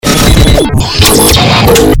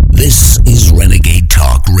This is Renegade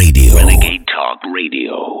Talk Radio. Renegade Talk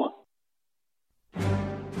Radio.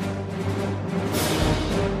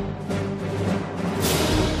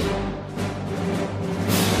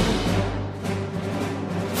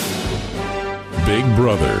 Big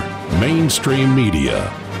Brother, mainstream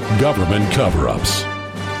media, government cover-ups.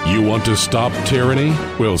 You want to stop tyranny?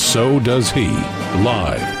 Well, so does he.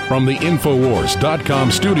 Live from the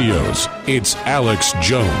Infowars.com studios, it's Alex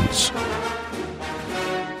Jones.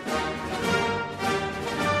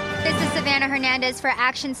 This is Savannah Hernandez for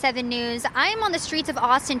Action 7 News. I am on the streets of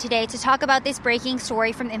Austin today to talk about this breaking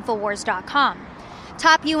story from Infowars.com.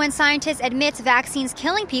 Top UN scientist admits vaccines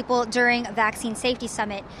killing people during Vaccine Safety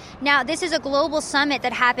Summit. Now, this is a global summit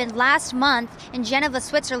that happened last month in Geneva,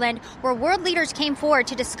 Switzerland, where world leaders came forward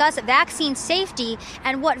to discuss vaccine safety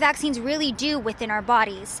and what vaccines really do within our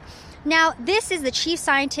bodies. Now, this is the chief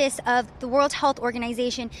scientist of the World Health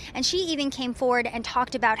Organization, and she even came forward and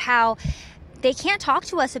talked about how they can't talk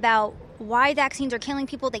to us about why vaccines are killing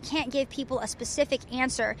people. They can't give people a specific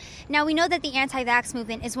answer. Now, we know that the anti-vax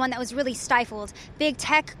movement is one that was really stifled. Big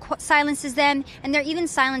tech silences them, and they're even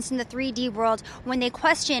silenced in the 3D world when they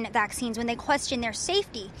question vaccines, when they question their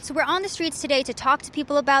safety. So we're on the streets today to talk to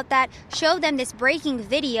people about that, show them this breaking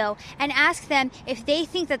video, and ask them if they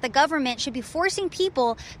think that the government should be forcing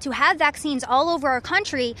people to have vaccines all over our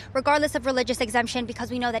country, regardless of religious exemption,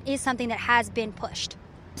 because we know that is something that has been pushed.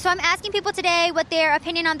 So I'm asking people today what their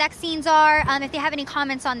opinion on vaccines are, if they have any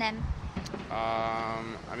comments on them.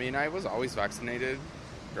 I was always vaccinated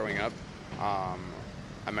growing up. I'm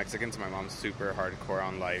Mexican, so my mom's super hardcore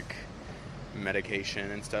on, medication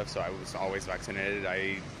and stuff, so I was always vaccinated.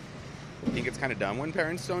 I think it's kind of dumb when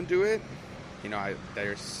parents don't do it.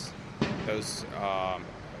 There's those,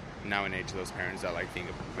 now in age, those parents that, think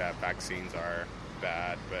that vaccines are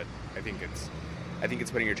bad, but I think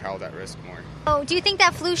it's putting your child at risk more. Oh, do you think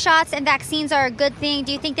that flu shots and vaccines are a good thing?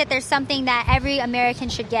 Do you think that there's something that every American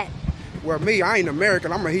should get? Well, I ain't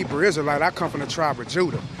American. I'm a Hebrew Israelite. I come from the tribe of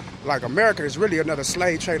Judah. America is really another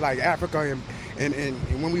slave trade like Africa and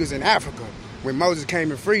when we was in Africa, when Moses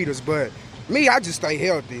came and freed us. But I just stay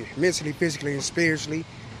healthy, mentally, physically, and spiritually,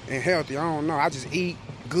 and healthy. I don't know. I just eat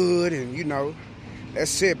good and,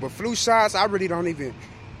 that's it. But flu shots, I really don't even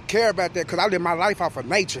care about that because I live my life off of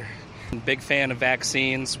nature. Big fan of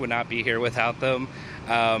vaccines, would not be here without them.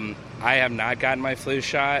 I have not gotten my flu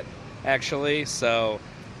shot, actually, so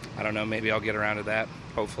I don't know, maybe I'll get around to that,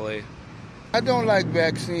 hopefully. I don't like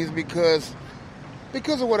vaccines because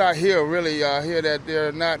of what I hear, really. I hear that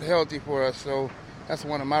they're not healthy for us, so that's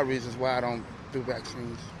one of my reasons why I don't do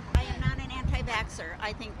vaccines. I am not an anti-vaxxer.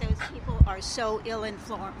 I think those people are so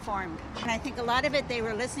ill-informed. And I think a lot of it, they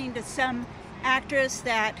were listening to some actress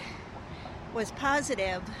that was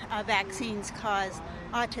positive vaccines cause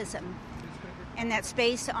autism, and that's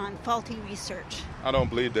based on faulty research. I don't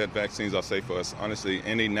believe that vaccines are safe for us. Honestly,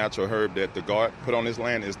 any natural herb that the God put on this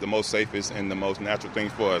land is the most safest and the most natural thing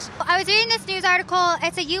for us. I was reading this news article.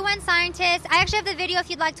 It's a UN scientist. I actually have the video if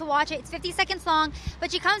you'd like to watch it. It's 50 seconds long,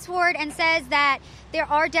 but she comes forward and says that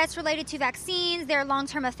there are deaths related to vaccines. There are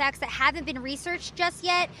long-term effects that haven't been researched just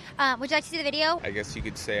yet. Would you like to see the video? I guess you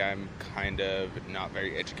could say I'm kind of not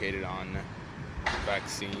very educated on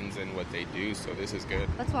vaccines and what they do, so this is good.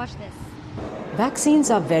 Let's watch this. Vaccines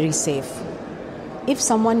are very safe. If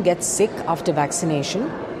someone gets sick after vaccination,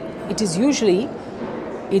 it is usually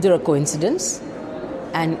either a coincidence,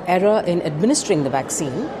 an error in administering the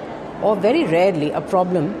vaccine, or very rarely a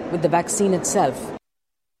problem with the vaccine itself.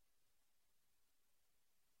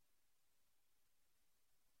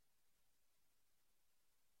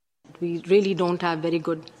 We really don't have very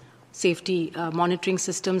good safety monitoring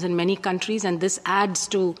systems in many countries, and this adds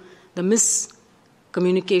to the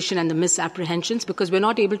miscommunication and the misapprehensions because we're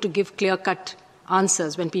not able to give clear-cut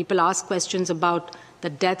answers when people ask questions about the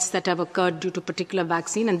deaths that have occurred due to a particular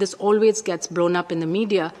vaccine, and this always gets blown up in the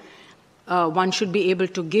media. One should be able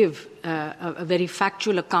to give a very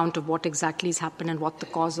factual account of what exactly has happened and what the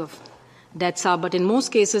cause of deaths are, but in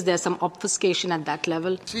most cases there's some obfuscation at that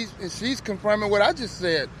level. She's confirming what I just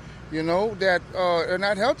said. That are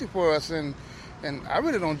not healthy for us. And I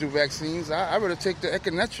really don't do vaccines. I really take the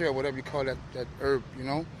echinacea, or whatever you call that herb,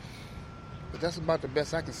 But that's about the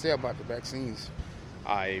best I can say about the vaccines.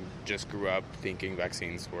 I just grew up thinking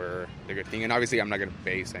vaccines were the good thing. And obviously I'm not going to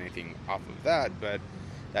base anything off of that, but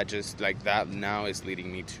that just, that now is leading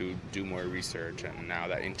me to do more research. And now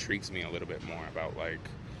that intrigues me a little bit more about,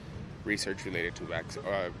 research related to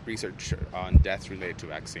research on deaths related to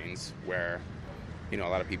vaccines, where a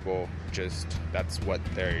lot of people just, that's what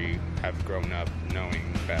they have grown up knowing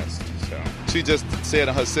best. So she just said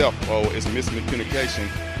herself, it's miscommunication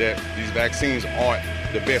that these vaccines aren't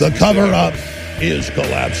the best. The cover-up is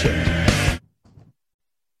collapsing.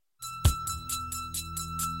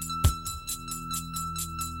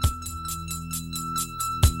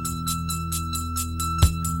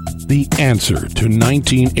 The answer to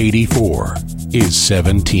 1984 is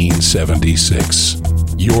 1776.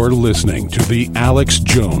 You're listening to The Alex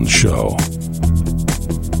Jones Show.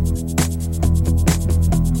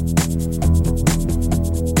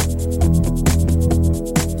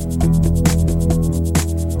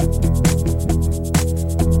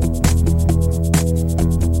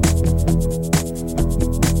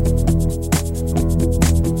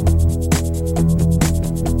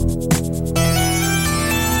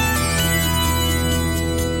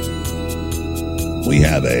 We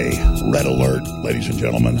have a red alert, ladies and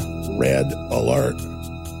gentlemen. Red alert.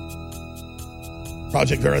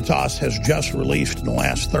 Project Veritas has just released in the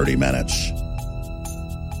last 30 minutes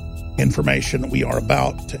information we are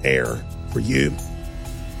about to air for you.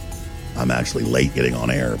 I'm actually late getting on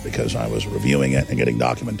air because I was reviewing it and getting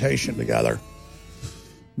documentation together.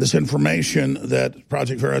 This information that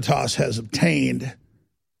Project Veritas has obtained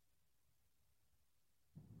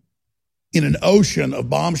in an ocean of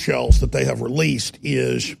bombshells that they have released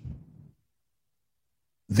is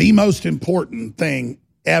the most important thing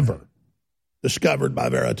ever discovered by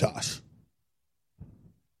Veritas.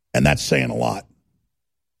 And that's saying a lot.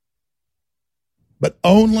 But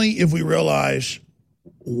only if we realize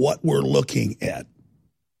what we're looking at.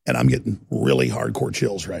 And I'm getting really hardcore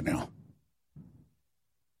chills right now.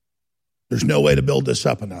 There's no way to build this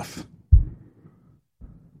up enough.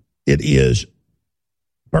 It is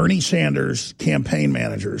Bernie Sanders campaign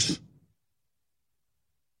managers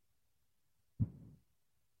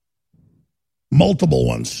multiple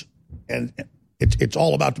ones, and it's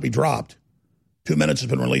all about to be dropped. 2 minutes has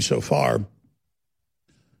been released so far,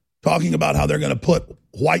 talking about how they're going to put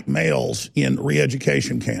white males in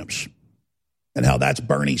re-education camps and how that's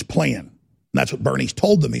Bernie's plan. And that's what Bernie's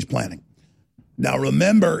told them he's planning. Now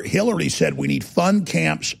remember, Hillary said we need fun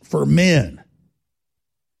camps for men.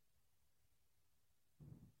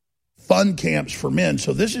 Fun camps for men.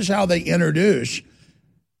 So this is how they introduce,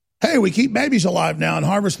 hey, we keep babies alive now and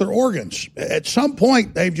harvest their organs. At some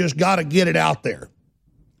point, they've just got to get it out there.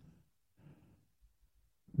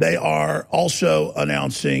 They are also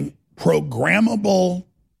announcing programmable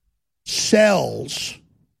cells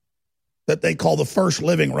that they call the first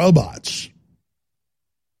living robots.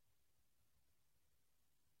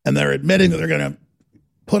 And they're admitting that they're going to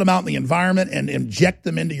put them out in the environment and inject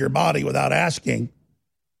them into your body without asking.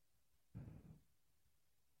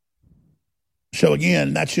 So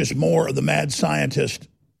again, that's just more of the mad scientist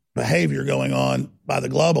behavior going on by the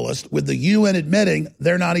globalists, with the UN admitting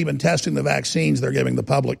they're not even testing the vaccines they're giving the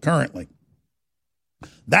public currently.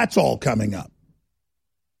 That's all coming up.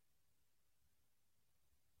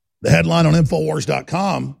 The headline on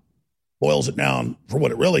Infowars.com boils it down for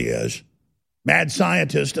what it really is. Mad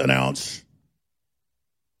scientists announce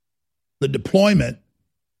the deployment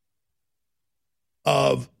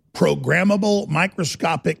of programmable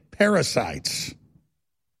microscopic parasites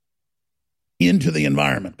into the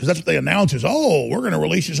environment. Because that's what they announce is, we're going to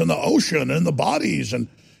release this in the ocean and in the bodies, and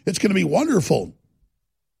it's going to be wonderful.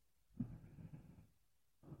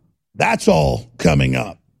 That's all coming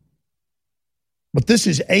up. But this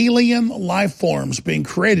is alien life forms being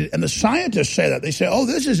created. And the scientists say that. They say,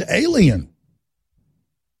 this is alien.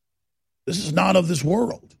 This is not of this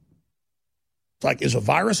world. It's like, is a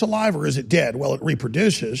virus alive or is it dead? Well, it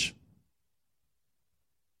reproduces,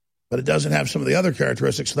 but it doesn't have some of the other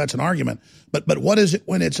characteristics, so that's an argument. But what is it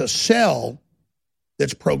when it's a cell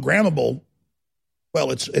that's programmable?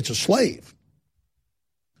 Well, it's a slave.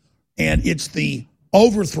 And it's the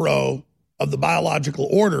overthrow of the biological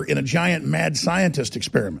order in a giant mad scientist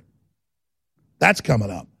experiment. That's coming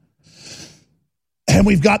up. And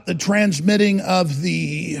we've got the transmitting of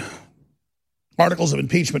the articles of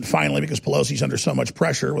impeachment finally, because Pelosi's under so much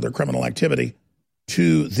pressure with her criminal activity,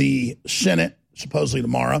 to the Senate, supposedly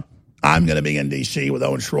tomorrow. I'm going to be in D.C. with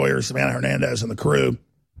Owen Schroyer, Savannah Hernandez, and the crew,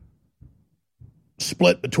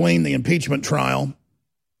 split between the impeachment trial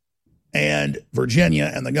and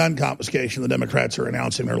Virginia and the gun confiscation the Democrats are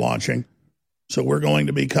announcing they're launching. So we're going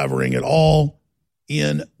to be covering it all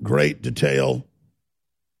in great detail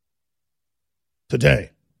today.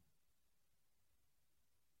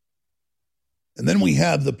 And then we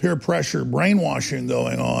have the peer pressure brainwashing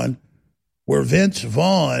going on, where Vince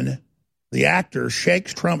Vaughn, the actor,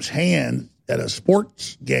 shakes Trump's hand at a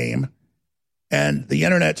sports game and the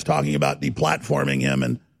internet's talking about deplatforming him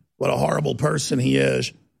and what a horrible person he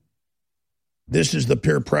is. This is the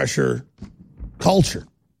peer pressure culture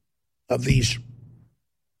of these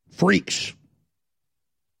freaks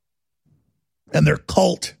and their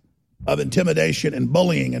cult of intimidation and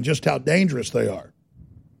bullying and just how dangerous they are.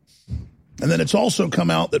 And then it's also come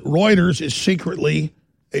out that Reuters is secretly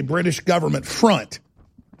a British government front.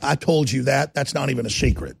 I told you that. That's not even a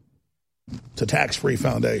secret. It's a tax-free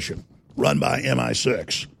foundation run by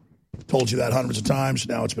MI6. Told you that hundreds of times.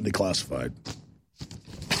 Now it's been declassified.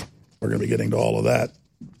 We're going to be getting to all of that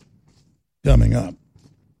coming up.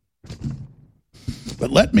 But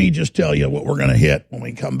let me just tell you what we're going to hit when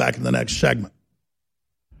we come back in the next segment.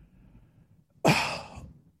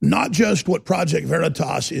 Not just what Project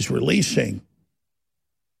Veritas is releasing,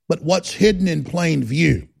 but what's hidden in plain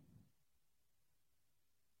view.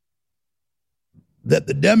 That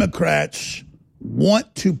the Democrats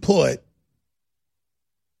want to put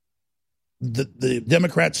the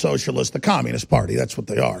Democrat Socialist, the Communist Party, that's what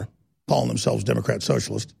they are, calling themselves Democrat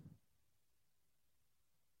Socialist,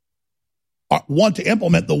 want to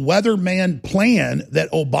implement the Weatherman plan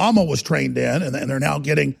that Obama was trained in, and they're now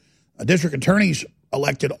getting district attorneys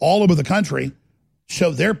elected all over the country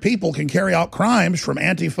so their people can carry out crimes from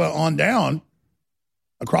Antifa on down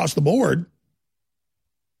across the board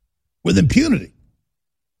with impunity.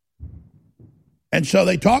 And so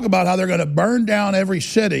they talk about how they're going to burn down every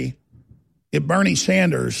city if Bernie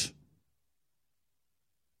Sanders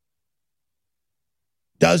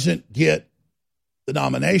doesn't get the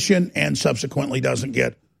nomination and subsequently doesn't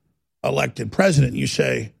get elected president. You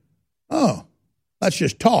say, oh, that's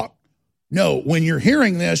just talk. No, when you're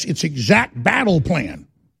hearing this, it's exact battle plan.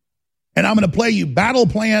 And I'm going to play you battle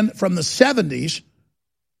plan from the 70s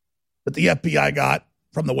that the FBI got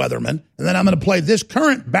from the Weatherman. And then I'm going to play this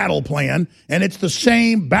current battle plan, and it's the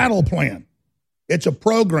same battle plan. It's a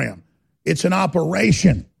program. It's an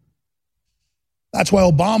operation. That's why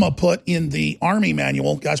Obama put in the Army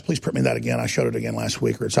manual, guys, please print me that again. I showed it again last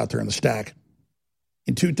week, or it's out there in the stack.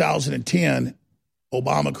 In 2010,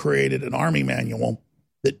 Obama created an Army manual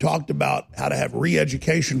that talked about how to have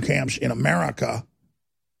re-education camps in America.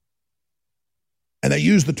 And they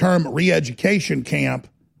used the term re-education camp,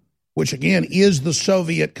 which again is the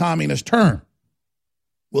Soviet communist term.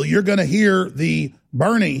 Well, you're going to hear the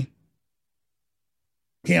Bernie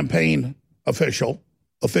campaign officials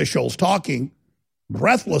talking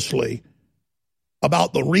breathlessly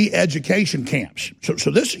about the re-education camps.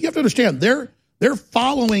 So this, you have to understand, they're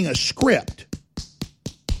following a script.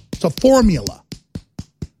 It's a formula.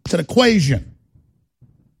 It's an equation.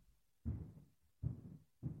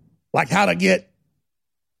 Like how to get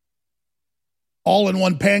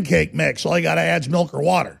all-in-one pancake mix. All you got to add is milk or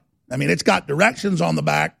water. I mean, it's got directions on the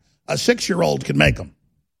back. A 6-year-old can make them.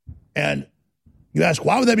 And you ask,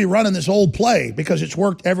 why would they be running this old play? Because it's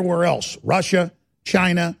worked everywhere else. Russia,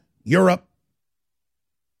 China, Europe.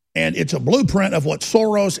 And it's a blueprint of what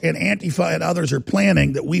Soros and Antifa and others are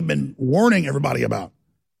planning that we've been warning everybody about.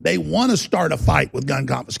 They want to start a fight with gun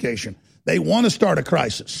confiscation. They want to start a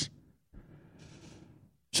crisis.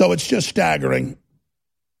 So it's just staggering.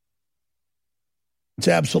 It's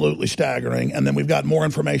absolutely staggering. And then we've got more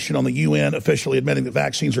information on the UN officially admitting that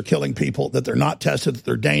vaccines are killing people, that they're not tested, that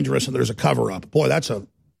they're dangerous, and there's a cover-up. Boy, that's a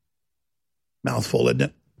mouthful, isn't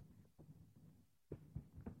it?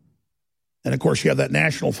 And, of course, you have that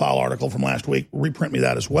National File article from last week. Reprint me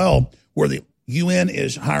that as well, where the UN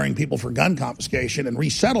is hiring people for gun confiscation and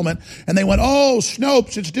resettlement. And they went, oh,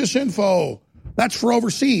 Snopes, it's disinfo. That's for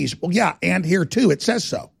overseas. Well, yeah, and here, too, it says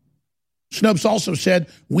so. Snopes also said,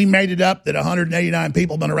 we made it up that 189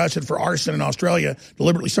 people have been arrested for arson in Australia,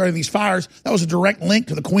 deliberately starting these fires. That was a direct link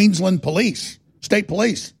to the Queensland police, state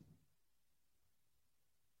police.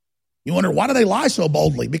 You wonder, why do they lie so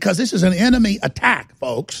boldly? Because this is an enemy attack,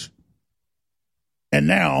 folks. And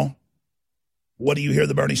now, what do you hear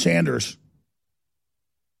the Bernie Sanders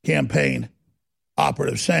campaign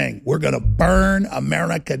operatives saying? We're going to burn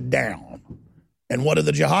America down. And what are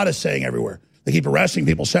the jihadists saying everywhere? They keep arresting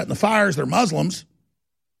people setting the fires. They're Muslims,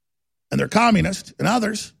 and they're communists, and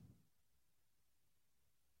others.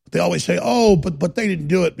 They always say, oh, but they didn't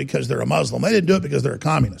do it because they're a Muslim. They didn't do it because they're a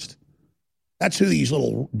communist. That's who these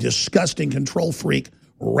little disgusting control freak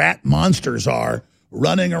rat monsters are,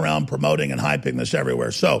 running around promoting and hyping this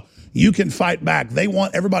everywhere. So you can fight back. They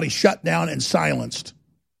want everybody shut down and silenced.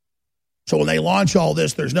 So when they launch all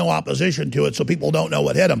this, there's no opposition to it, so people don't know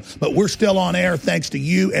what hit them. But we're still on air thanks to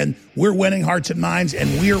you, and we're winning hearts and minds, and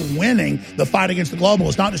we're winning the fight against the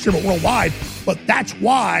globalists, not just here but worldwide. But that's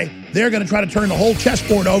why they're going to try to turn the whole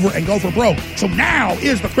chessboard over and go for broke. So now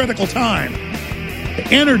is the critical time.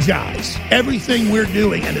 to energize everything we're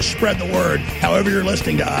doing and to spread the word, however you're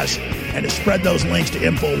listening to us, and to spread those links to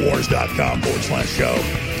Infowars.com/show,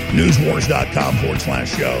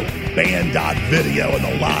 Newswars.com/show, band.video, and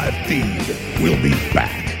the live feed. We'll be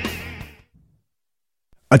back.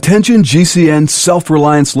 Attention GCN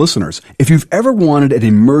Self-Reliance listeners. If you've ever wanted an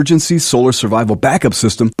emergency solar survival backup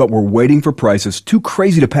system but were waiting for prices too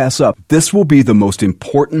crazy to pass up, this will be the most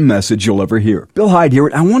important message you'll ever hear. Bill Hyde here,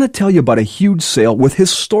 and I want to tell you about a huge sale with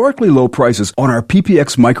historically low prices on our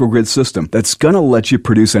PPX microgrid system that's going to let you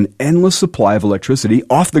produce an endless supply of electricity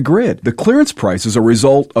off the grid. The clearance price is a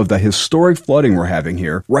result of the historic flooding we're having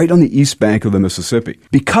here right on the east bank of the Mississippi.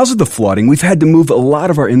 Because of the flooding, we've had to move a lot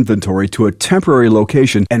of our inventory to a temporary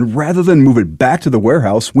location, and rather than move it back to the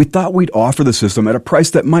warehouse, we thought we'd offer the system at a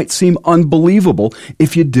price that might seem unbelievable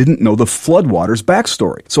if you didn't know the floodwaters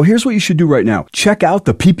backstory. So here's what you should do right now. Check out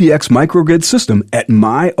the PPX microgrid system at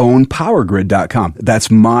myownpowergrid.com. That's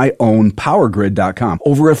myownpowergrid.com.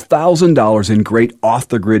 Over $1,000 in great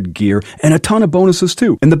off-the-grid gear and a ton of bonuses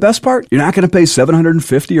too. And the best part, you're not going to pay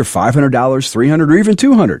 $750 or $500, $300, or even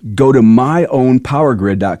 $200. Go to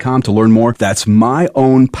myownpowergrid.com to learn more. That's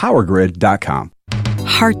myownpowergrid.com.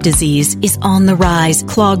 Heart disease is on the rise.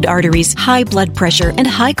 Clogged arteries, high blood pressure, and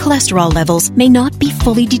high cholesterol levels may not be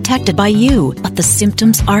fully detected by you, but the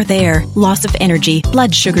symptoms are there. Loss of energy,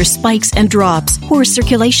 blood sugar spikes and drops, poor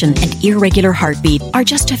circulation, and irregular heartbeat are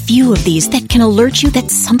just a few of these that can alert you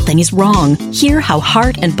that something is wrong. Hear how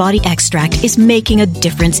Heart and Body Extract is making a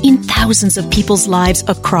difference in thousands of people's lives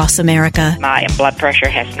across America. My blood pressure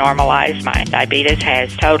has normalized. My diabetes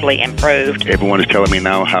has totally improved. Everyone is telling me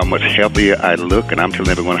now how much healthier I look, and I'm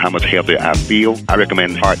telling everyone how much healthier I feel. I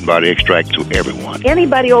recommend Heart and Body Extract to everyone.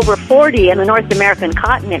 Anybody over 40 in the North American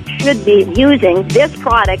continent should be using this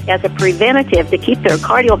product as a preventative to keep their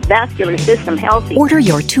cardiovascular system healthy. Order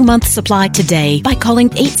your 2-month supply today by calling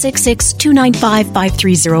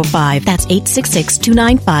 866-295-5305. That's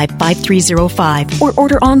 866-295-5305. Or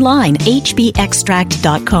order online,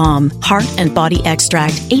 hbextract.com. Heart and Body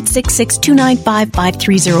Extract,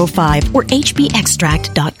 866-295-5305 or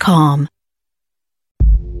hbextract.com.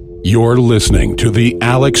 You're listening to The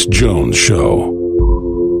Alex Jones Show.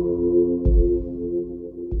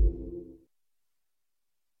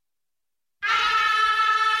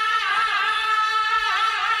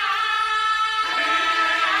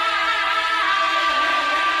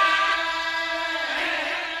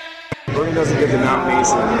 Bernie doesn't get the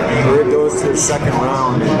nomination, or it goes to the second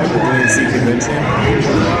round at the DNC convention,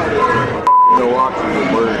 Milwaukee will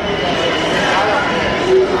burn.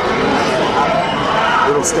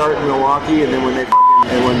 It'll start in Milwaukee, and then when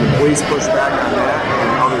when the police push back on that,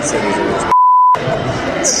 and other cities will.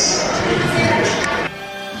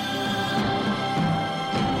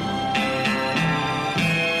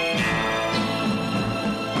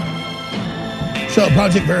 So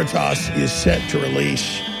Project Veritas is set to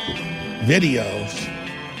release videos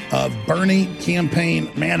of Bernie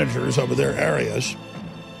campaign managers over their areas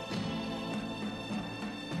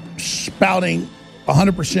spouting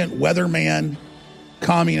 100% weatherman,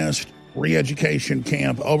 communist, re-education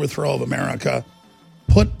camp, overthrow of America,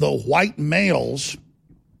 put the white males,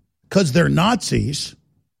 because they're Nazis,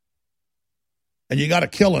 and you got to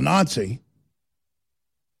kill a Nazi.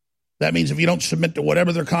 That means if you don't submit to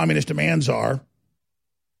whatever their communist demands are,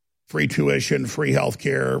 free tuition, free health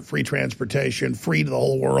care, free transportation, free to the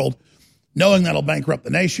whole world, knowing that'll bankrupt the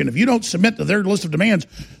nation. If you don't submit to their list of demands,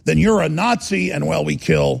 then you're a Nazi, and, well, we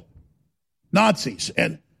kill Nazis.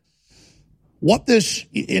 And what this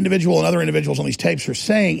individual and other individuals on these tapes are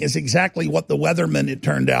saying is exactly what the weathermen, it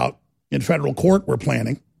turned out, in federal court were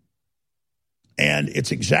planning. And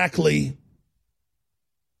it's exactly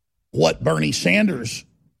what Bernie Sanders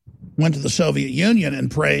went to the Soviet Union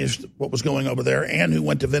and praised what was going over there, and who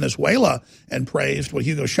went to Venezuela and praised what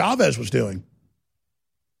Hugo Chavez was doing.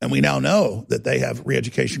 And we now know that they have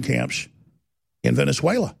re-education camps in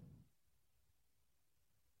Venezuela.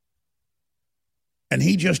 And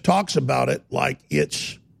he just talks about it like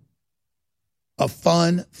it's a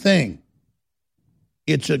fun thing.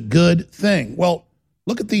 It's a good thing. Well,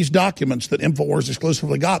 look at these documents that InfoWars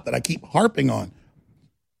exclusively got that I keep harping on.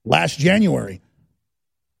 Last January,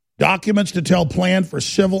 documents to tell plan for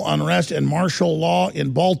civil unrest and martial law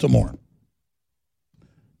in Baltimore,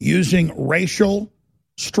 using racial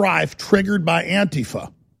strife triggered by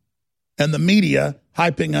Antifa and the media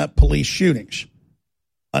hyping up police shootings.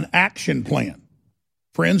 An action plan.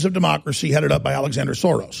 Friends of Democracy, headed up by Alexander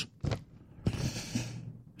Soros.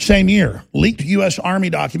 Same year, leaked U.S. Army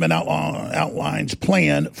document outlines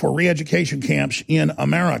plan for re-education camps in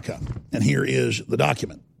America. And here is the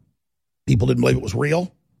document. People didn't believe it was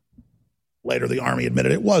real. Later, the Army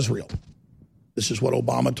admitted it was real. This is what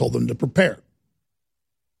Obama told them to prepare.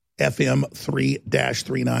 FM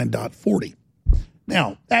 3-39.40.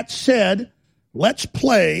 Now, that said, let's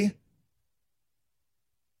play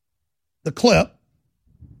the clip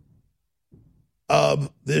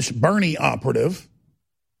of this Bernie operative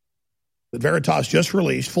that Veritas just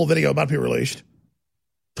released, full video about to be released,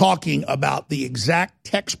 talking about the exact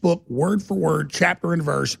textbook, word-for-word, chapter and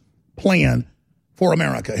verse plan for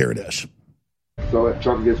America. Here it is. So if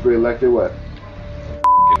Trump gets reelected, what?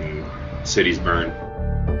 Cities burn.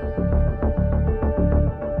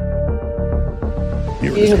 Do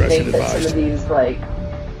you even think that some of these, like,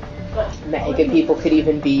 MAGA people could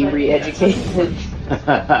even be re-educated?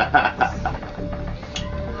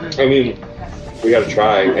 I mean, we got to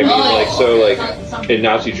try. I mean, like, in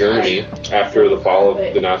Nazi Germany, after the fall of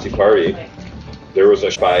the Nazi Party, there was a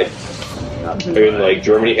fight. I mean, like,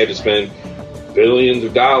 Germany had to spend billions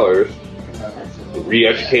of dollars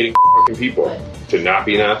re-educating fucking people to not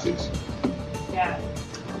be Nazis.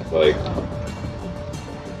 Like,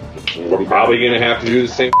 we're probably going to have to do the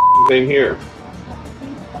same thing here.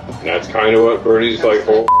 And that's kind of what Bernie's like,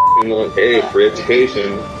 hey, free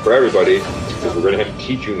education for everybody, because we're going to have to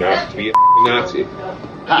teach you not to be a Nazi.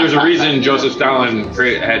 There's a reason Joseph Stalin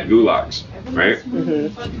had gulags, right?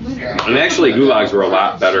 Mm-hmm. And actually, gulags were a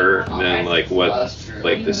lot better than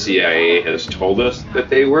what the CIA has told us that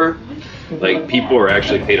they were. Like, people were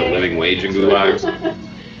actually paid a living wage in gulags.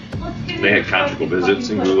 They had conjugal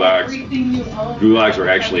visits in gulags. Gulags were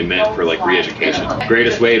actually meant for, re-education. The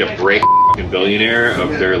greatest way to break a fucking billionaire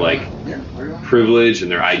of their, privilege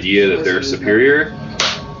and their idea that they're superior,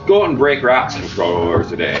 go out and break rocks for 12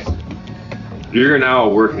 hours a day. You're now a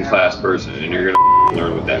working class person, and you're going to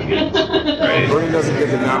learn what that means, right? Bernie doesn't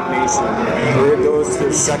get the nomination, or it goes to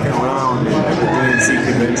the second round at the DNC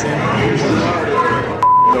convention.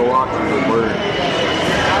 Milwaukee would burn.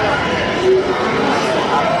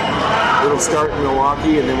 It'll start in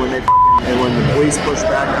Milwaukee, and then when the police push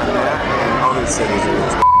back on that, and other cities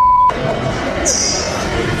will.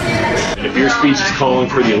 And if your speech is calling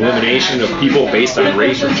for the elimination of people based on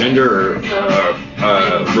race or gender or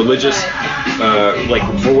religious,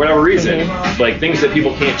 for whatever reason, things that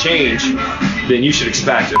people can't change, then you should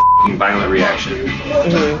expect a violent reaction.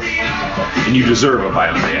 Mm-hmm. And you deserve a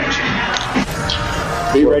violent reaction.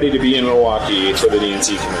 Be ready to be in Milwaukee for the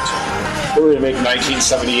DNC convention. We're going to make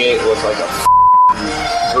 1978 look like a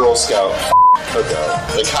Girl Scout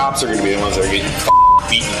cookout. The cops are going to be the ones that are getting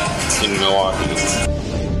beaten in Milwaukee.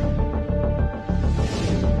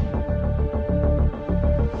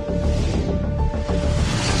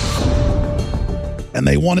 And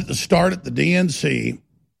they want it to start at the DNC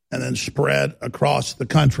and then spread across the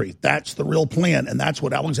country. That's the real plan, and that's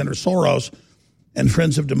what Alexander Soros and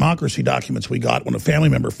Friends of Democracy documents we got when a family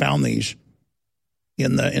member found these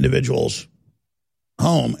in the individual's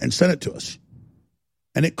home and sent it to us.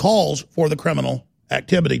 And it calls for the criminal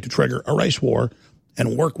activity to trigger a race war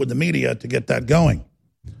and work with the media to get that going.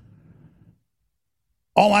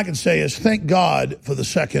 All I can say is thank God for the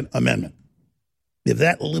Second Amendment. If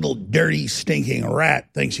that little dirty, stinking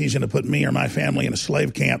rat thinks he's going to put me or my family in a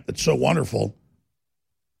slave camp that's so wonderful,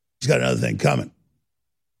 he's got another thing coming.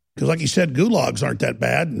 Because like you said, gulags aren't that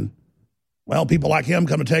bad. And, well, people like him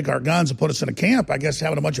come and take our guns and put us in a camp. I guess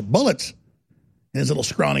having a bunch of bullets in his little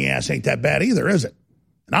scrawny ass ain't that bad either, is it?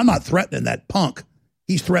 And I'm not threatening that punk.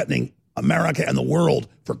 He's threatening America and the world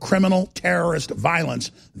for criminal, terrorist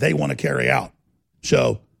violence they want to carry out.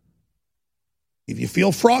 So if you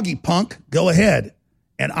feel froggy, punk, go ahead.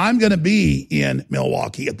 And I'm going to be in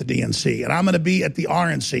Milwaukee at the DNC, and I'm going to be at the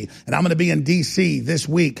RNC, and I'm going to be in D.C. this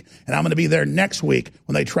week, and I'm going to be there next week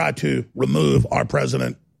when they try to remove our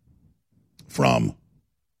president from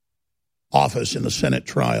office in the Senate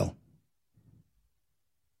trial.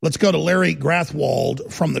 Let's go to Larry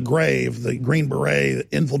Grathwold from the grave, the Green Beret that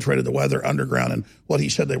infiltrated the Weather Underground, and what he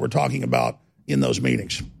said they were talking about in those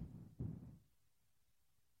meetings.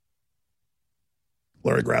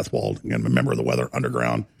 Larry Grathwold, again, a member of the Weather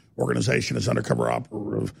Underground organization, is undercover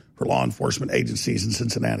operative for law enforcement agencies in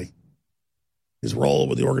Cincinnati. His role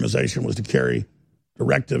with the organization was to carry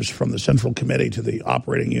directives from the Central Committee to the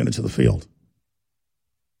operating units of the field.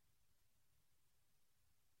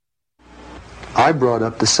 I brought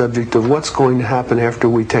up the subject of what's going to happen after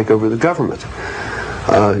we take over the government.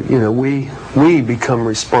 We become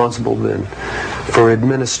responsible then for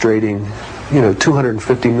administrating,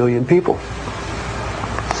 250 million people.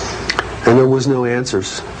 And there was no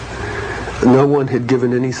answers. No one had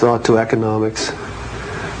given any thought to economics.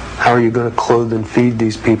 How are you going to clothe and feed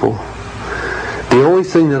these people? The only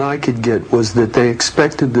thing that I could get was that they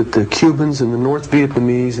expected that the Cubans and the North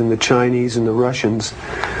Vietnamese and the Chinese and the Russians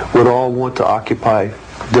would all want to occupy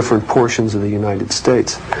different portions of the United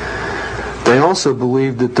States. They also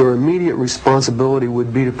believed that their immediate responsibility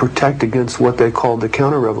would be to protect against what they called the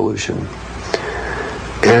counter-revolution.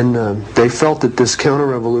 And they felt that this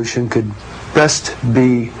counter-revolution could best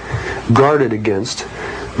be guarded against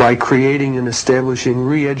by creating and establishing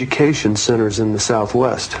re-education centers in the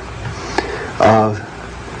Southwest,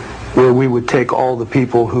 where we would take all the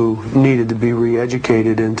people who needed to be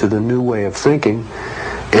re-educated into the new way of thinking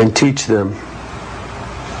and teach them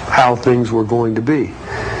how things were going to be.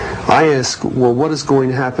 I ask, well, what is going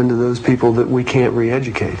to happen to those people that we can't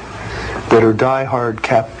re-educate, that are die-hard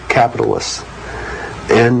capitalists?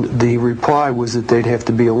 And the reply was that they'd have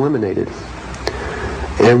to be eliminated.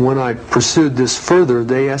 And when I pursued this further,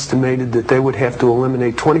 they estimated that they would have to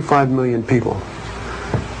eliminate 25 million people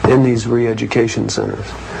in these re-education centers.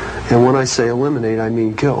 And when I say eliminate, I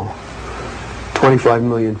mean kill. 25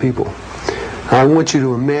 million people. I want you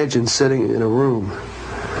to imagine sitting in a room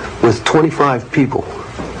with 25 people,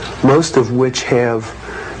 most of which have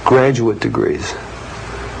graduate degrees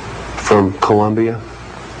from Columbia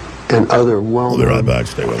and other well-known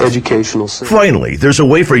educational centers. Finally, there's a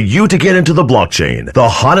way for you to get into the blockchain, the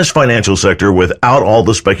hottest financial sector without all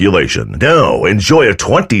the speculation. Now, enjoy a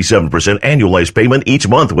 27% annualized payment each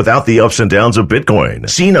month without the ups and downs of Bitcoin.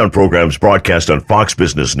 Seen on programs broadcast on Fox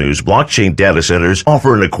Business News, blockchain data centers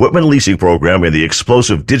offer an equipment leasing program in the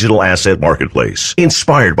explosive digital asset marketplace.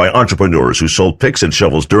 Inspired by entrepreneurs who sold picks and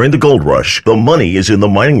shovels during the gold rush, the money is in the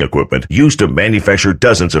mining equipment used to manufacture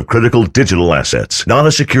dozens of critical digital assets. Not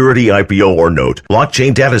a security IPO or note,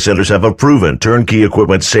 blockchain data centers have a proven turnkey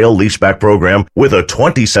equipment sale leaseback program with a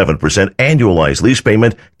 27% annualized lease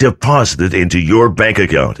payment deposited into your bank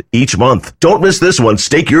account each month. Don't miss this one.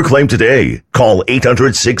 Stake your claim today. Call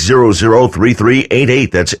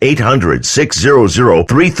 800-600-3388. That's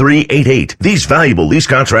 800-600-3388. These valuable lease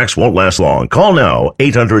contracts won't last long. Call now.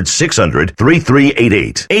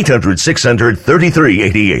 800-600-3388.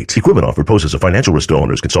 800-600-3388. Equipment offered poses a financial risk to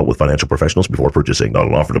owners. Consult with financial professionals before purchasing. Not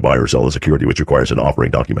an offer to buy or sell a security which requires an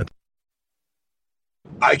offering document.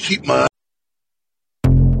 I keep my...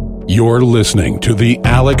 You're listening to The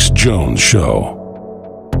Alex Jones Show.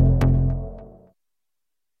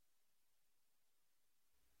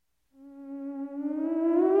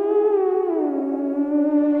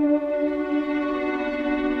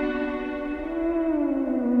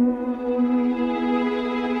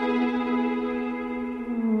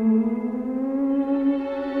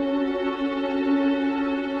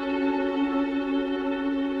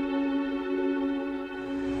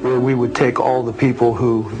 We would take all the people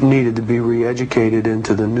who needed to be re-educated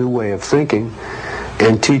into the new way of thinking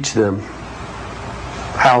and teach them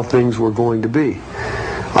how things were going to be.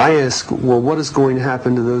 I ask, well, what is going to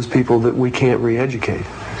happen to those people that we can't re-educate,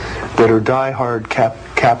 that are die-hard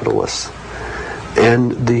capitalists?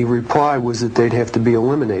 And the reply was that they'd have to be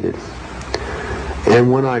eliminated.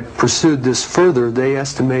 And when I pursued this further, they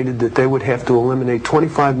estimated that they would have to eliminate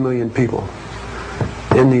 25 million people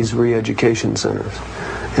in these re-education centers.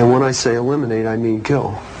 And when I say eliminate, I mean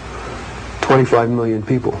kill. 25 million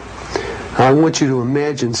people. I want you to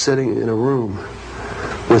imagine sitting in a room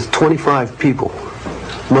with 25 people,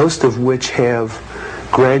 most of which have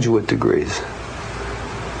graduate degrees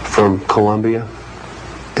from Columbia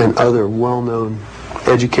and other well-known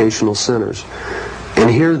educational centers, and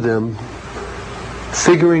hear them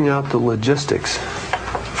figuring out the logistics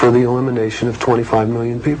for the elimination of 25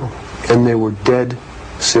 million people. And they were dead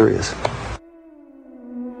serious.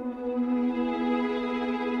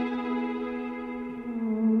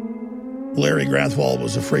 Larry Granthwald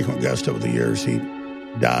was a frequent guest over the years. He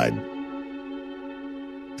died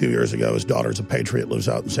a few years ago. His daughter's a patriot, lives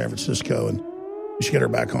out in San Francisco, and we should get her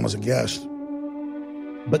back on as a guest.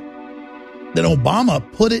 But then Obama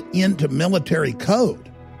put it into military code.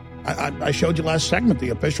 I showed you last segment the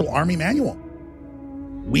official Army manual.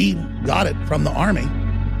 We got it from the Army.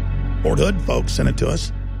 Fort Hood folks sent it to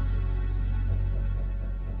us.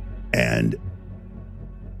 And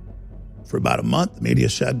for about a month, the media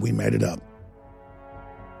said we made it up.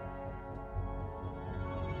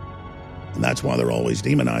 And that's why they're always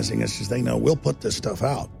demonizing us, because they know we'll put this stuff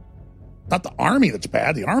out. Not the Army that's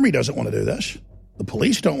bad. The Army doesn't want to do this. The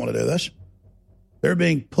police don't want to do this. They're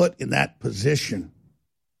being put in that position.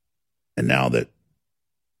 And now that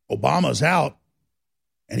Obama's out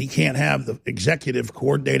and he can't have the executive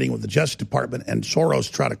coordinating with the Justice Department and Soros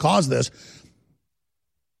try to cause this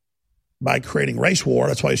by creating race war.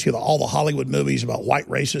 That's why you see all the Hollywood movies about white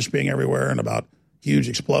racists being everywhere and about huge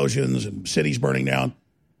explosions and cities burning down.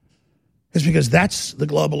 is because that's the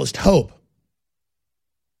globalist hope,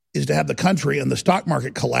 is to have the country and the stock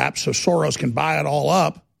market collapse so Soros can buy it all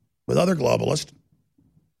up with other globalists.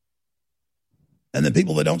 And then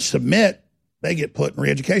people that don't submit, they get put in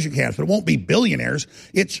re-education camps. But it won't be billionaires.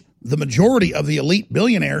 It's the majority of the elite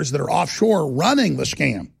billionaires that are offshore running the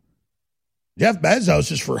scam. Jeff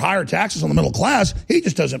Bezos is for higher taxes on the middle class. He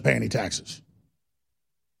just doesn't pay any taxes.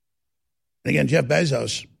 And again, Jeff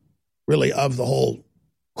Bezos, really of the whole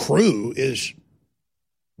crew, is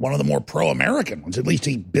one of the more pro-American ones. At least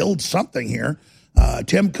he builds something here.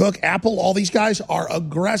 Tim Cook, Apple, all these guys are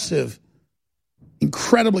aggressive,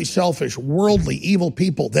 incredibly selfish, worldly, evil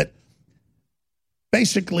people that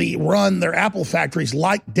basically run their Apple factories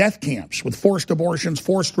like death camps with forced abortions,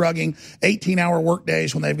 forced drugging, 18-hour work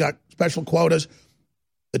days when they've got special quotas.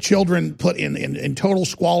 The children put in total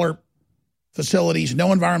squalor facilities,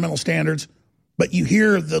 no environmental standards. But you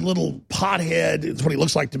hear the little pothead, it's what he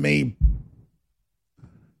looks like to me,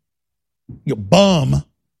 bum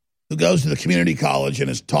who goes to the community college and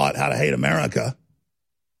is taught how to hate America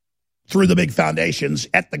through the big foundations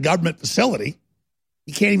at the government facility.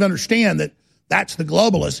 You can't even understand that that's the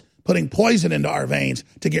globalists putting poison into our veins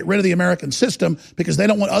to get rid of the American system because they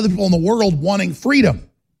don't want other people in the world wanting freedom.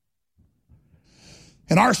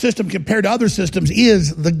 And our system compared to other systems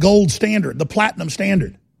is the gold standard, the platinum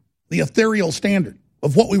standard, the ethereal standard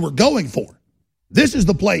of what we were going for. This is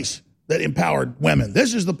the place that empowered women.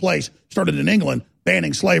 This is the place, started in England,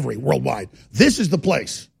 banning slavery worldwide. This is the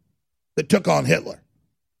place that took on Hitler.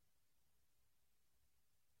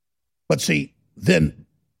 But see, then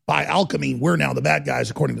by alchemy, we're now the bad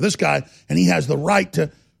guys, according to this guy, and he has the right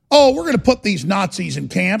to, we're going to put these Nazis in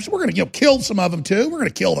camps. We're going to kill some of them too. We're going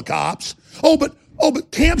to kill the cops.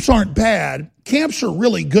 But camps aren't bad. Camps are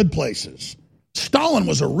really good places. Stalin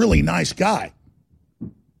was a really nice guy.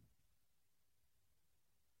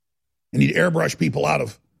 And he'd airbrush people out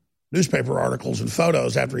of newspaper articles and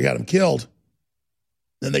photos after he had them killed.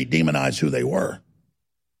 Then they demonize who they were.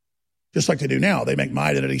 Just like they do now. They make my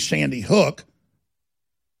identity Sandy Hook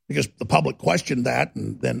because the public questioned that,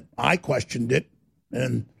 and then I questioned it.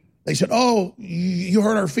 And they said, you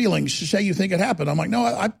hurt our feelings. Say you think it happened. I'm like, no,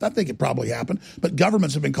 I think it probably happened. But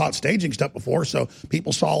governments have been caught staging stuff before, so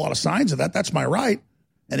people saw a lot of signs of that. That's my right.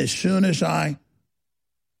 And as soon as I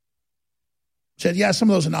said, some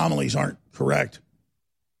of those anomalies aren't correct,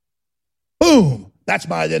 boom, that's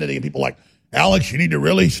my identity. And people are like, Alex, you need to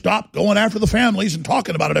really stop going after the families and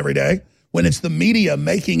talking about it every day. When it's the media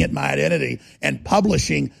making it my identity and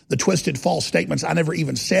publishing the twisted false statements I never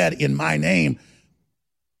even said in my name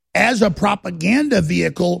as a propaganda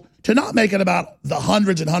vehicle to not make it about the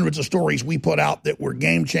hundreds and hundreds of stories we put out that were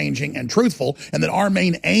game-changing and truthful, and that our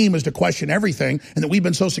main aim is to question everything, and that we've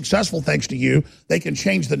been so successful thanks to you, they can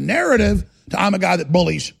change the narrative to I'm a guy that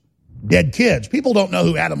bullies dead kids. People don't know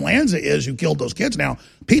who Adam Lanza is who killed those kids now.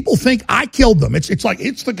 People think I killed them. It's like,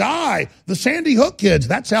 it's the guy, the Sandy Hook kids.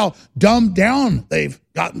 That's how dumbed down they've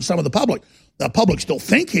gotten some of the public. The public still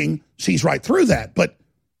thinking sees right through that, but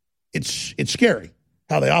it's scary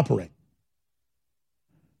how they operate.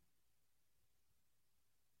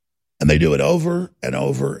 And they do it over and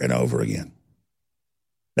over and over again.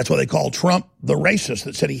 That's why they call Trump the racist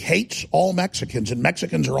that said he hates all Mexicans and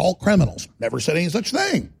Mexicans are all criminals. Never said any such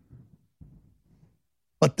thing.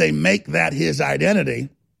 But they make that his identity,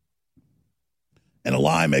 and a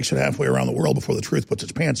lie makes it halfway around the world before the truth puts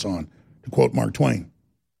its pants on, to quote Mark Twain.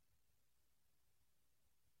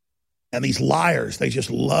 And these liars, they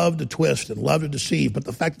just love to twist and love to deceive, but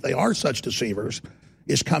the fact that they are such deceivers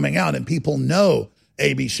is coming out, and people know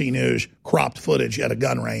ABC News cropped footage at a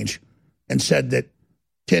gun range and said that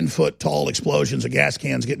 10-foot tall explosions of gas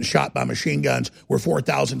cans getting shot by machine guns were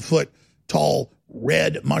 4,000-foot tall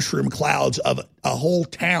red mushroom clouds of a whole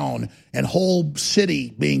town and whole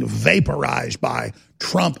city being vaporized by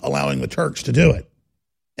Trump allowing the Turks to do it.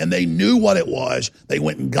 And they knew what it was. They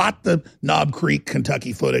went and got the Knob Creek,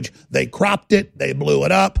 Kentucky footage. They cropped it. They blew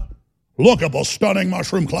it up. Look at the stunning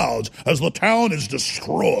mushroom clouds as the town is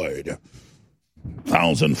destroyed.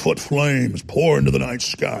 1,000-foot flames pour into the night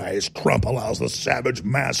sky as Trump allows the savage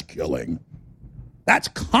mass killing. That's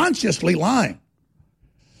consciously lying.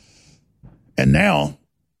 And now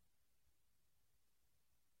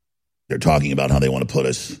they're talking about how they want to put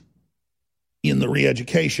us in the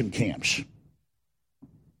re-education camps.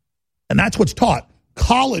 And that's what's taught.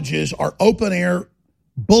 Colleges are open-air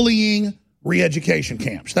bullying re-education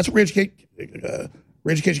camps. That's what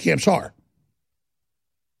re-education camps are.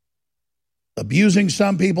 Abusing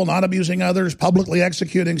some people, not abusing others, publicly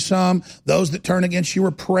executing some. Those that turn against you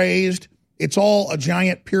are praised. It's all a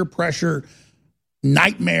giant peer pressure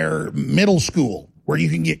nightmare middle school where you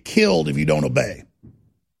can get killed if you don't obey.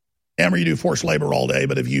 And where you do forced labor all day,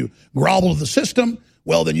 but if you grovel to the system,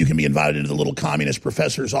 well, then you can be invited into the little communist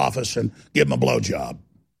professor's office and give him a blowjob.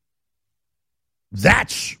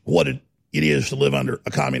 That's what it is to live under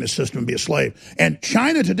a communist system and be a slave. And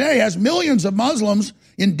China today has millions of Muslims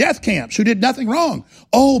in death camps who did nothing wrong.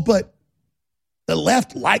 Oh, but the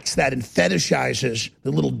left likes that and fetishizes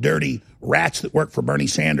the little dirty rats that work for Bernie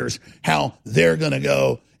Sanders, how they're going to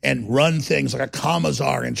go and run things like a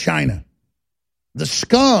commissar in China. The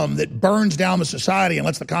scum that burns down the society and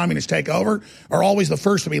lets the communists take over are always the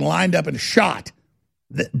first to be lined up and shot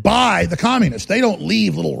by the communists. They don't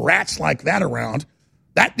leave little rats like that around.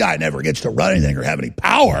 That guy never gets to run anything or have any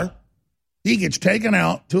power. He gets taken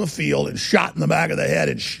out to a field and shot in the back of the head,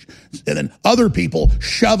 and then other people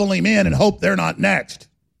shovel him in and hope they're not next.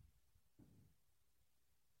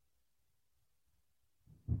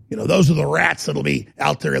 You know, those are the rats that'll be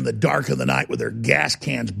out there in the dark of the night with their gas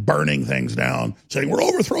cans burning things down, saying, we're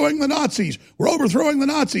overthrowing the Nazis. We're overthrowing the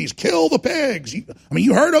Nazis. Kill the pigs. I mean,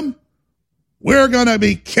 you heard them. We're going to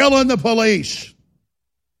be killing the police.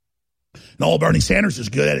 And all Bernie Sanders is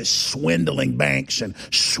good at is swindling banks and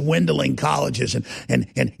swindling colleges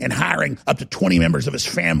and hiring up to 20 members of his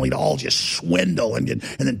family to all just swindle and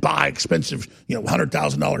then buy expensive,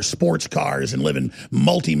 $100,000 sports cars and live in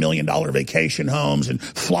multi-million-dollar vacation homes and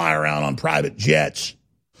fly around on private jets.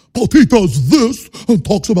 But he does this and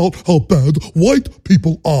talks about how bad white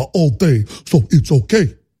people are all day, so it's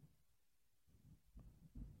okay.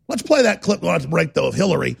 Let's play that clip on the break, though, of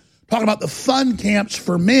Hillary talking about the fun camps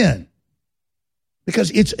for men.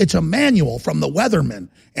 Because it's a manual from the Weathermen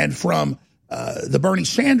and from the Bernie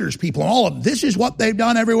Sanders people and all of them. This is what they've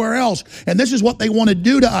done everywhere else, and this is what they want to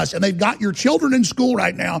do to us. And they've got your children in school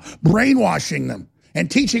right now, brainwashing them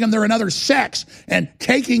and teaching them they're another sex and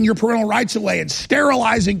taking your parental rights away and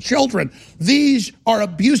sterilizing children. These are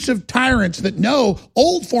abusive tyrants that know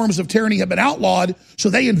old forms of tyranny have been outlawed,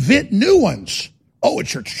 so they invent new ones. Oh,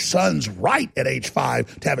 it's your son's right at age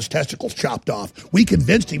 5 to have his testicles chopped off. We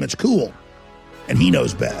convinced him it's cool. And he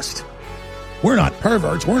knows best. We're not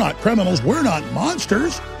perverts. We're not criminals. We're not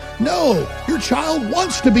monsters. No, your child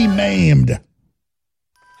wants to be maimed.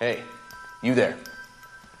 Hey, you there.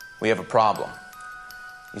 We have a problem.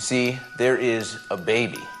 You see, there is a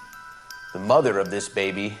baby. The mother of this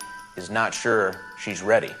baby is not sure she's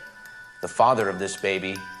ready. The father of this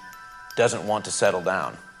baby doesn't want to settle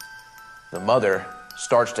down. The mother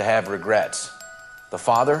starts to have regrets. The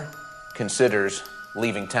father considers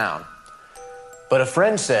leaving town. But a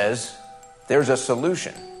friend says there's a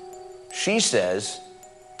solution. She says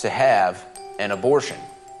to have an abortion.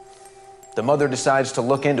 The mother decides to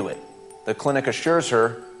look into it. The clinic assures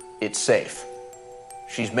her it's safe.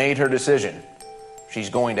 She's made her decision. She's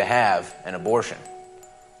going to have an abortion.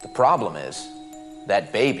 The problem is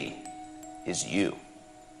that baby is you.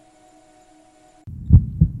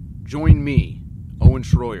 Join me, Owen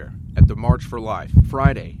Schroyer, at the March for Life,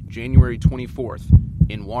 Friday, January 24th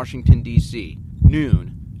in Washington, D.C.,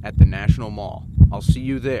 noon at the National Mall. I'll see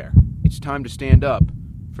you there. It's time to stand up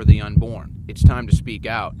for the unborn. It's time to speak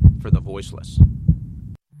out for the voiceless.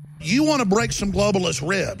 You want to break some globalist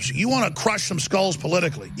ribs. You want to crush some skulls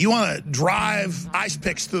politically. You want to drive ice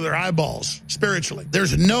picks through their eyeballs spiritually.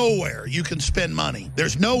 There's nowhere you can spend money.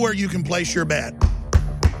 There's nowhere you can place your bet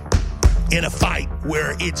in a fight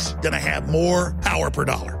where it's going to have more power per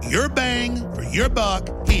dollar. Your bang for your buck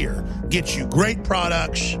here gets you great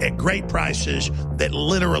products at great prices that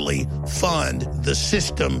literally fund the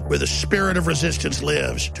system where the spirit of resistance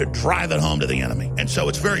lives to drive it home to the enemy. And so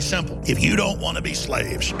it's very simple. If you don't want to be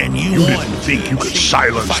slaves and you want didn't think you could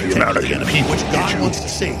silence the American people, which God did you? wants to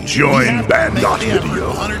see, Join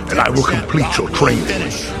Band.video, and I will complete your training.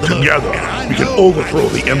 Together, we can overthrow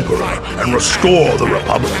the Emperor and restore the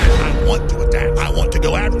Republic. I want to attack. I want to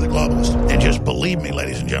go after the globalists. And just believe me,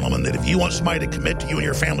 ladies and gentlemen, that if you want somebody to commit to you and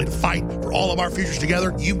your family to fight for all of our futures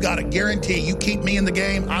together, you've got to guarantee you keep me in the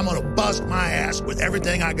game. I'm going to bust my ass with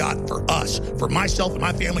everything I got for us, for myself and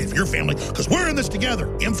my family, for your family, because we're in this together.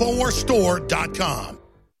 InfoWarsStore.com.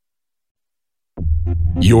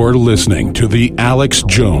 You're listening to The Alex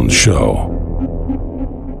Jones Show.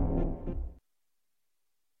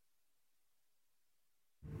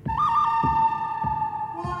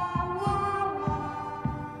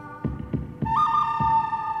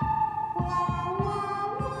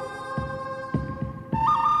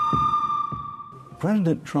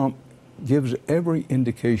 President Trump gives every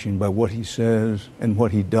indication by what he says and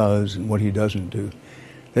what he does and what he doesn't do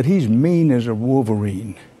that he's mean as a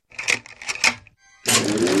wolverine.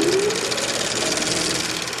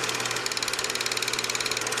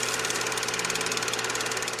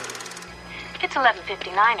 It's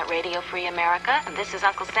 11:59 at Radio Free America, and this is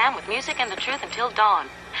Uncle Sam with music and the truth until dawn.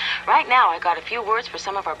 Right now, I got a few words for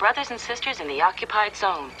some of our brothers and sisters in the occupied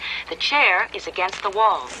zone. The chair is against the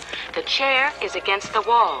wall. The chair is against the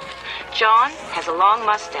wall. John has a long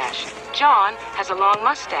mustache. John has a long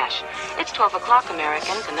mustache. It's 12 o'clock,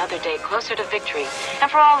 Americans, another day closer to victory. And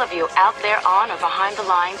for all of you out there on or behind the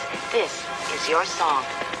lines, this is your song.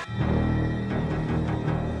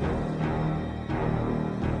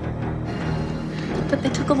 But they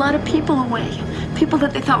took a lot of people away. People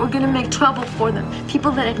that they thought were going to make trouble for them. People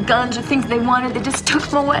that had guns or things they wanted, they just took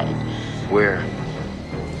them away. Where?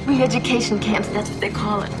 Re-education camps, that's what they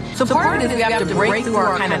call it. So part of it is we have to break through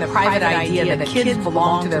our kind of private idea that kids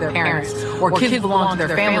belong to their parents or kids belong to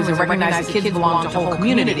their families and recognize that kids belong to whole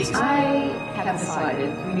communities. I have decided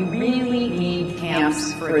we really need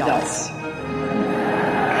camps for adults.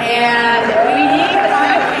 And we need the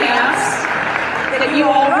kind of camps that you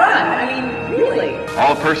all run. I mean, really.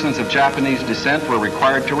 All persons of Japanese descent were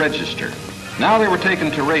required to register. Now they were taken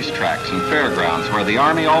to racetracks and fairgrounds where the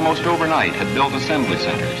Army almost overnight had built assembly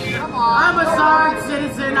centers. I'm a sorry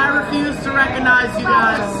citizen. I refuse to recognize you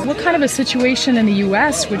guys. What kind of a situation in the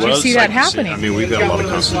U.S. would you see that happening? I mean, we've got a lot of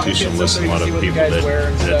constitutionalists and a lot of people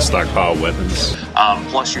that stockpile weapons.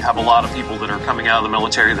 Plus, you have a lot of people that are coming out of the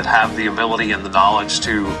military that have the ability and the knowledge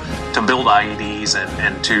to build IEDs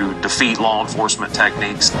and to defeat law enforcement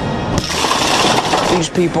techniques. These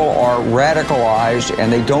people are radicalized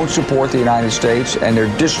and they don't support the United States and they're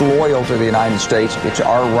disloyal to the United States. It's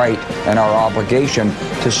our right and our obligation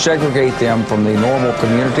to segregate them from the normal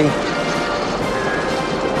community.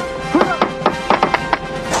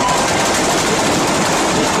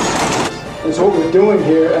 And so what we're doing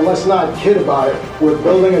here, and let's not kid about it, we're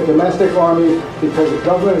building a domestic army because the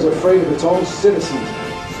government is afraid of its own citizens.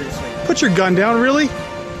 Put your gun down, really?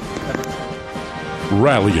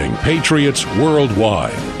 Rallying patriots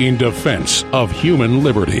worldwide in defense of human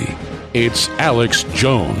liberty. It's Alex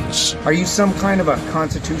Jones. Are you some kind of a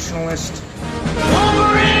constitutionalist?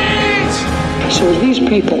 So these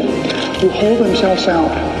people who hold themselves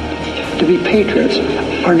out to be patriots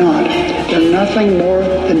are not. They're nothing more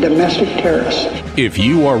than domestic terrorists. If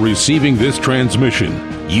you are receiving this transmission,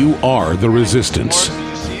 you are the resistance.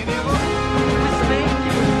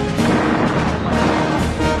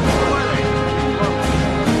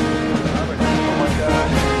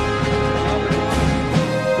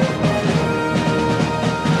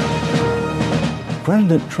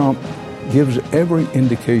 President Trump gives every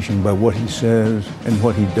indication by what he says and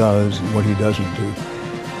what he does and what he doesn't do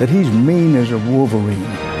that he's mean as a wolverine.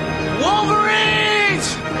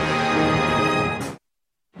 Wolverines!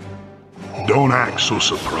 Don't act so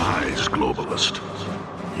surprised, globalist.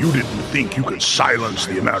 You didn't think you could silence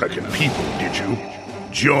the American people, did you?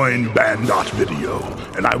 Join Band.Video,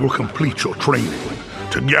 and I will complete your training.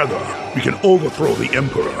 Together, we can overthrow the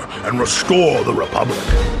Emperor and restore the Republic.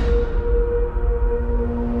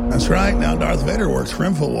 That's right. Now Darth Vader works for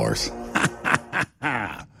InfoWars.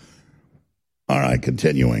 All right,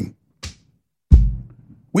 continuing.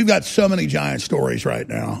 We've got so many giant stories right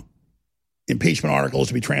now. Impeachment articles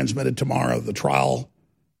to be transmitted tomorrow. The trial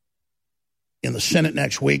in the Senate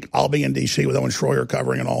next week. I'll be in D.C. with Owen Schroyer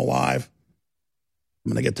covering it all live.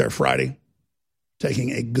 I'm going to get there Friday,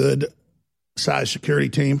 taking a good-sized security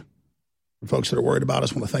team. For folks that are worried about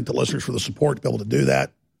us, I want to thank the listeners for the support to be able to do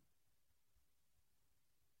that.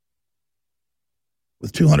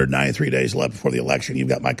 With 293 days left before the election, you've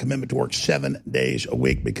got my commitment to work 7 days a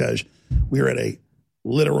week because we're at a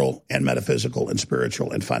literal and metaphysical and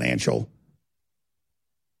spiritual and financial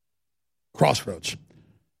crossroads.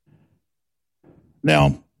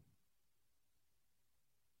 Now,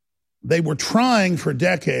 they were trying for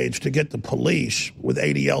decades to get the police with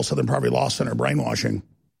ADL, Southern Poverty Law Center brainwashing,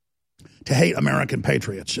 to hate American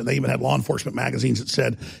patriots. And they even had law enforcement magazines that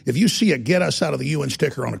said, if you see a get us out of the UN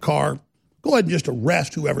sticker on a car, go ahead and just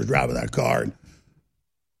arrest whoever's driving that car. And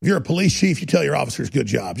if you're a police chief, you tell your officers, good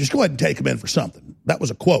job. Just go ahead and take them in for something. That was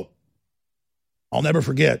a quote. I'll never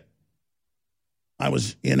forget. I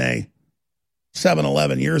was in a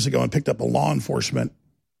 7-Eleven years ago and picked up a law enforcement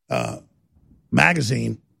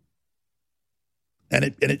magazine, and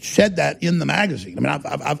it said that in the magazine. I mean,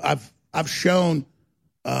 I've shown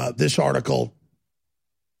this article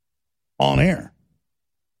on air.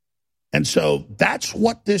 And so that's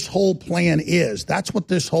what this whole plan is. That's what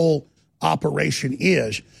this whole operation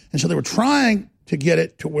is. And so they were trying to get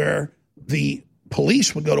it to where the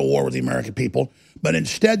police would go to war with the American people, but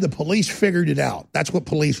instead the police figured it out. That's what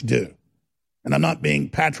police do. And I'm not being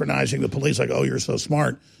patronizing the police like, oh, you're so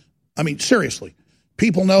smart. I mean, seriously,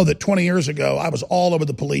 people know that 20 years ago I was all over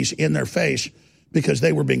the police in their face because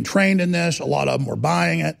they were being trained in this. A lot of them were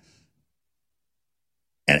buying it.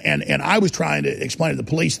 And I was trying to explain to the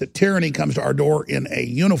police that tyranny comes to our door in a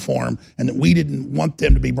uniform and that we didn't want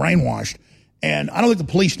them to be brainwashed. And I don't think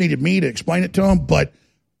the police needed me to explain it to them, but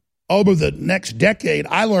over the next decade,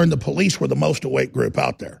 I learned the police were the most awake group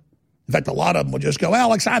out there. In fact, a lot of them would just go,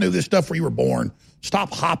 Alex, I knew this stuff before you were born.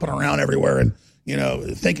 Stop hopping around everywhere and,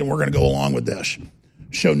 thinking we're going to go along with this.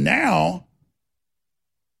 So now,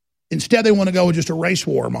 instead they want to go with just a race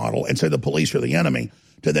war model and say the police are the enemy,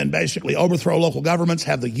 to then basically overthrow local governments,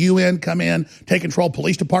 have the UN come in, take control of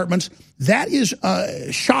police departments. That is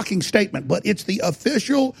a shocking statement, but it's the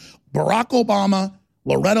official Barack Obama,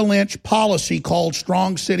 Loretta Lynch policy called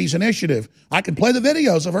Strong Cities Initiative. I can play the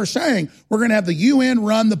videos of her saying we're going to have the UN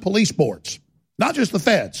run the police boards, not just the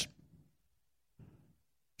feds.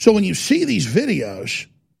 So when you see these videos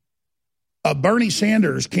of Bernie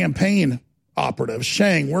Sanders campaign operatives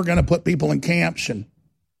saying we're going to put people in camps and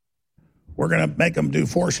we're going to make them do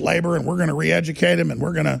forced labor and we're going to re-educate them and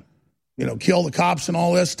we're going to, kill the cops and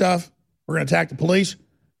all this stuff, we're going to attack the police.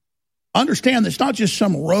 Understand it's not just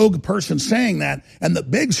some rogue person saying that. And the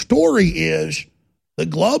big story is the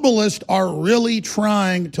globalists are really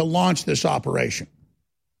trying to launch this operation.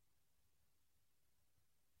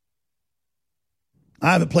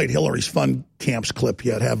 I haven't played Hillary's fun camps clip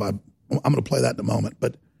yet, have I? I'm going to play that in a moment.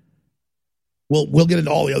 But we'll get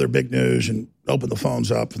into all the other big news and open the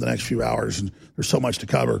phones up for the next few hours. And there's so much to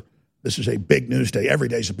cover. This is a big news day. Every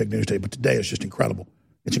day is a big news day, but today is just incredible.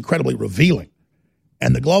 It's incredibly revealing.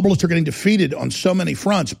 And the globalists are getting defeated on so many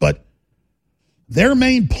fronts, but their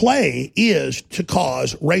main play is to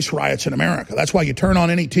cause race riots in America. That's why you turn on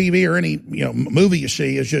any TV or any movie you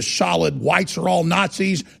see is just solid. Whites are all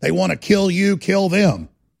Nazis. They want to kill you, kill them.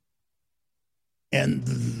 And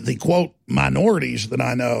the, quote, minorities that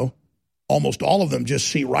I know, almost all of them just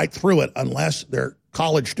see right through it unless they're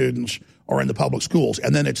college students or in the public schools.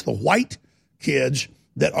 And then it's the white kids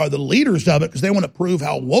that are the leaders of it because they want to prove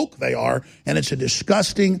how woke they are, and it's a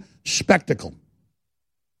disgusting spectacle.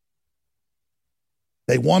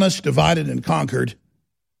 They want us divided and conquered.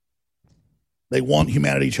 They want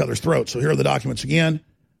humanity at each other's throats. So here are the documents again.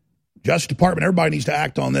 Justice Department, everybody needs to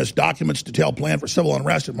act on this. Documents detail plan for civil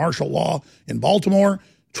unrest and martial law in Baltimore,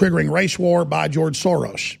 triggering race war by George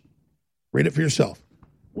Soros. Read it for yourself.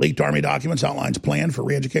 Leaked Army documents outlines plan for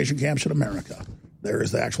re-education camps in America. There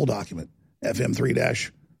is the actual document. FM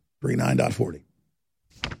 3-39.40.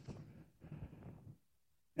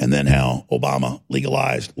 And then how Obama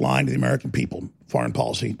legalized lying to the American people.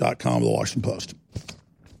 Foreignpolicy.com, the Washington Post.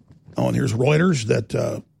 Oh, and here's Reuters, that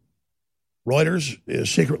Reuters is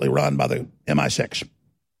secretly run by the MI6.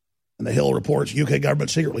 And the Hill reports UK government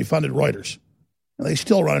secretly funded Reuters. And they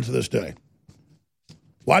still run it to this day.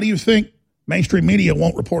 Why do you think mainstream media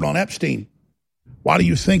won't report on Epstein? Why do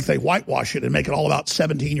you think they whitewash it and make it all about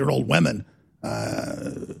 17-year-old women?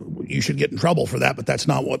 You should get in trouble for that, but that's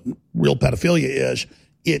not what real pedophilia is.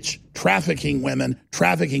 It's trafficking women,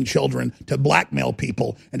 trafficking children to blackmail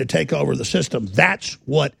people and to take over the system. That's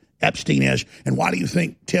what Epstein is. And why do you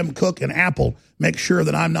think Tim Cook and Apple make sure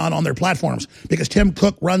that I'm not on their platforms? Because Tim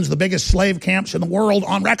Cook runs the biggest slave camps in the world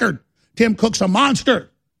on record. Tim Cook's a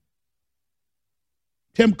monster.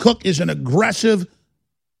 Tim Cook is an aggressive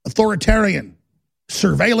authoritarian,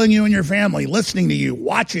 surveilling you and your family, listening to you,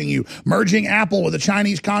 watching you, merging Apple with the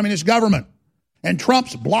Chinese Communist government. And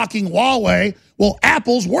Trump's blocking Huawei. Well,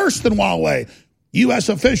 Apple's worse than Huawei. U.S.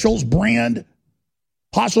 officials brand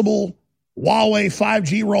possible Huawei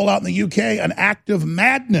 5G rollout in the UK an act of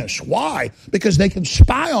madness. Why? Because they can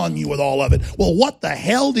spy on you with all of it. Well, what the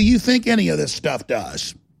hell do you think any of this stuff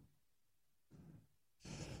does?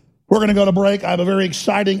 We're going to go to break. I have a very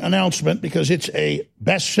exciting announcement because it's a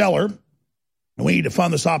bestseller. We need to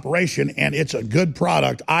fund this operation, and it's a good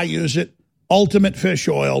product. I use it. Ultimate Fish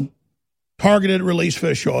Oil, targeted release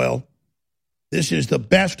fish oil. This is the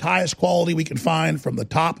best, highest quality we can find from the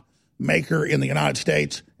top maker in the United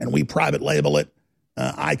States, and we private label it.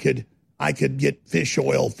 I could get fish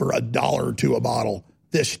oil for $1 or $2 a bottle.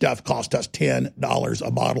 This stuff cost us $10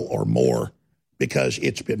 a bottle or more because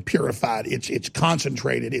it's been purified. It's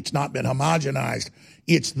concentrated. It's not been homogenized.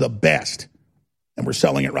 It's the best. And we're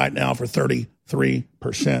selling it right now for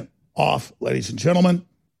 33% off, ladies and gentlemen.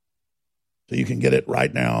 So you can get it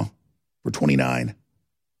right now for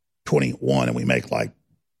 $29.21, and we make like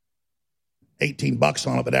 $18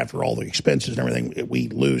 on it, but after all the expenses and everything, we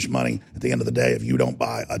lose money at the end of the day if you don't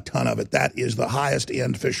buy a ton of it. That is the highest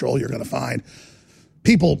end fish oil you're going to find.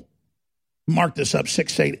 People mark this up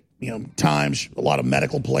 6-8 times. A lot of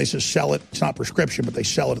medical places sell it. It's not prescription, but they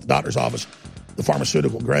sell it at the doctor's office. the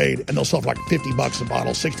pharmaceutical grade, and they'll sell for like $50 a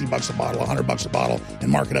bottle, $60 a bottle, $100 a bottle, and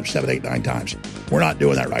mark it up 7, 8, 9 times. We're not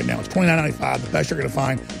doing that right now. It's $29.95, the best you're going to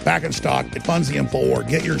find, back in stock. It funds the InfoWar.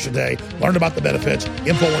 Get yours today. Learn about the benefits.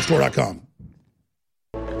 InfoWarsStore.com.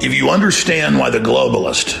 If you understand why the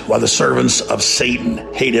globalists, why the servants of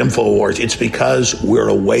Satan hate InfoWars, it's because we're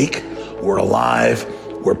awake, we're alive,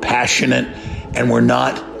 we're passionate, and we're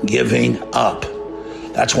not giving up.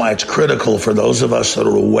 That's why it's critical for those of us that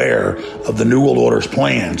are aware of the New World Order's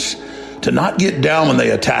plans to not get down when they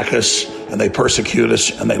attack us and they persecute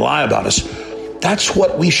us and they lie about us. That's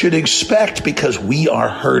what we should expect because we are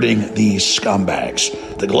hurting these scumbags.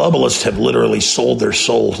 The globalists have literally sold their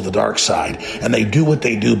soul to the dark side, and they do what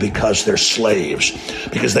they do because they're slaves,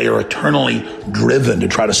 because they are eternally driven to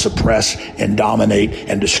try to suppress and dominate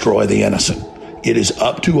and destroy the innocent. It is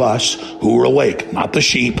up to us who are awake, not the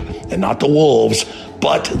sheep and not the wolves,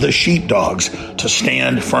 but the sheepdogs, to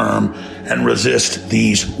stand firm and resist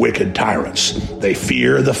these wicked tyrants. They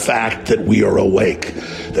fear the fact that we are awake.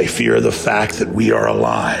 They fear the fact that we are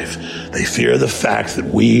alive. They fear the fact that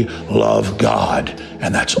we love God.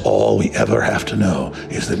 And that's all we ever have to know,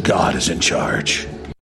 is that God is in charge.